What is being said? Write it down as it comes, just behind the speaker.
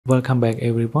Welcome back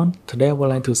everyone. Today I would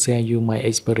like to share you my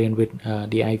experience with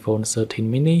the iPhone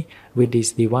 13 mini. With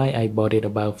this device I bought it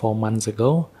about 4 months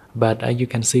ago, but you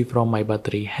can see from my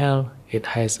battery health it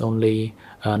has only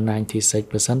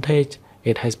 96%.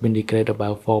 It has been degraded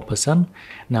about 4%.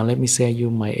 Now let me share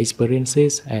you my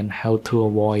experiences and how to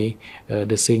avoid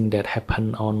the thing that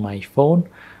happened on my phone.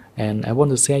 And I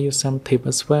want to share you some tips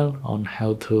as well on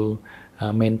how to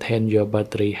maintain your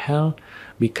battery health,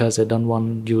 because I don't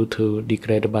want you to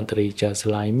degrade the battery just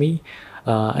like me.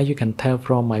 As you can tell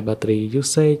from my battery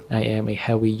usage, I am a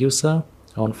heavy user.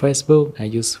 On Facebook, I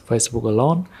use Facebook a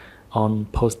lot on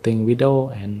posting video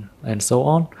and so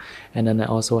on. And then I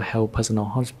also have personal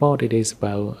hotspot. It is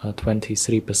about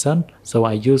 23%. So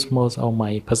I use most of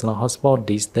my personal hotspot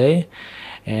these days.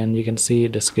 And you can see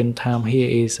the screen time here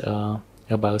is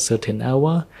about 13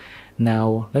 hours.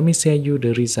 Now let me share you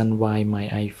the reason why my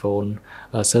iPhone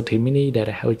 13 mini that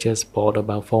I have just bought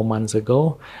about 4 months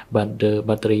ago, but the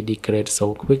battery degrades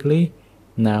so quickly.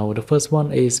 Now the first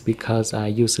one is because I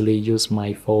usually use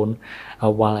my phone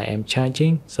while I am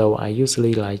charging, so I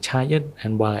usually like charge it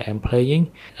and while I am playing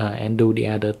and do the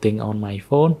other thing on my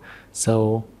phone.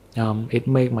 So it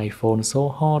make my phone so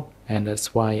hot, and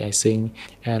that's why I think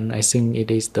it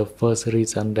is the first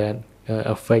reason that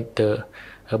affect the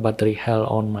battery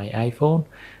health on my iPhone.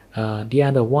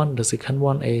 The second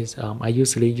one is I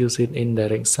usually use it in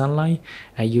direct sunlight.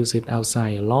 I use it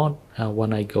outside a lot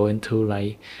when I go into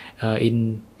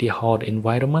in the hot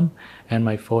environment, and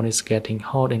my phone is getting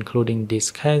hot, including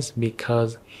this case,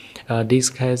 because this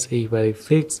case is very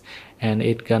fixed and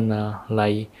it gonna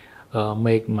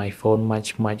make my phone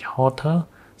much hotter.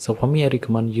 So for me, I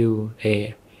recommend you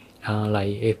a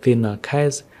thinner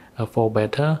case for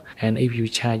better. And if you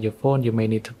charge your phone, you may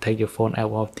need to take your phone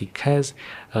out of the case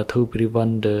to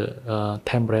prevent the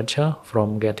temperature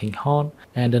from getting hot.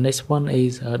 And the next one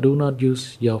is do not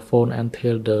use your phone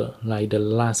until the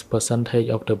last percentage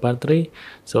of the battery.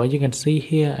 So as you can see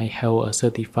here, I have a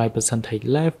 35%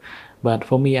 left, but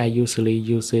for me I usually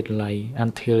use it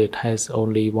until it has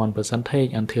only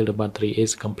 1%, until the battery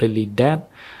is completely dead.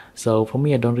 So for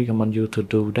me, I don't recommend you to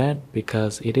do that,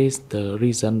 because it is the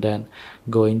reason that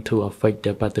going to affect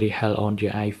the battery health on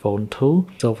your iPhone too.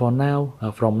 So for now,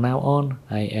 from now on,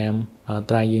 I am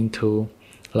trying to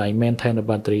maintain the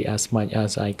battery as much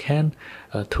as I can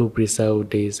to preserve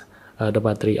the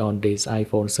battery on this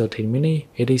iPhone 13 mini.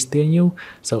 It is still new,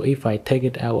 so if I take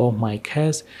it out of my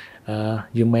case,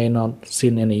 you may not see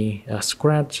any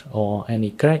scratch or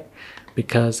any crack,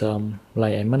 because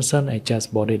like I mentioned, I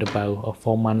just bought it about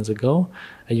 4 months ago.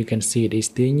 You can see it is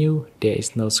still new. There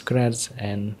is no scratch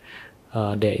and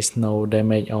there is no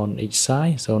damage on each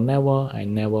side, so I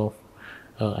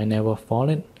never fall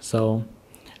it. So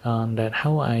that's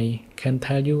how I can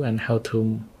tell you and how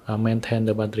to maintain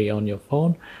the battery on your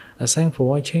phone. Thanks for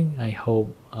watching. I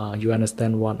hope you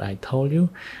understand what I told you,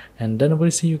 and then I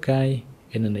will see you guys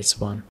in the next one.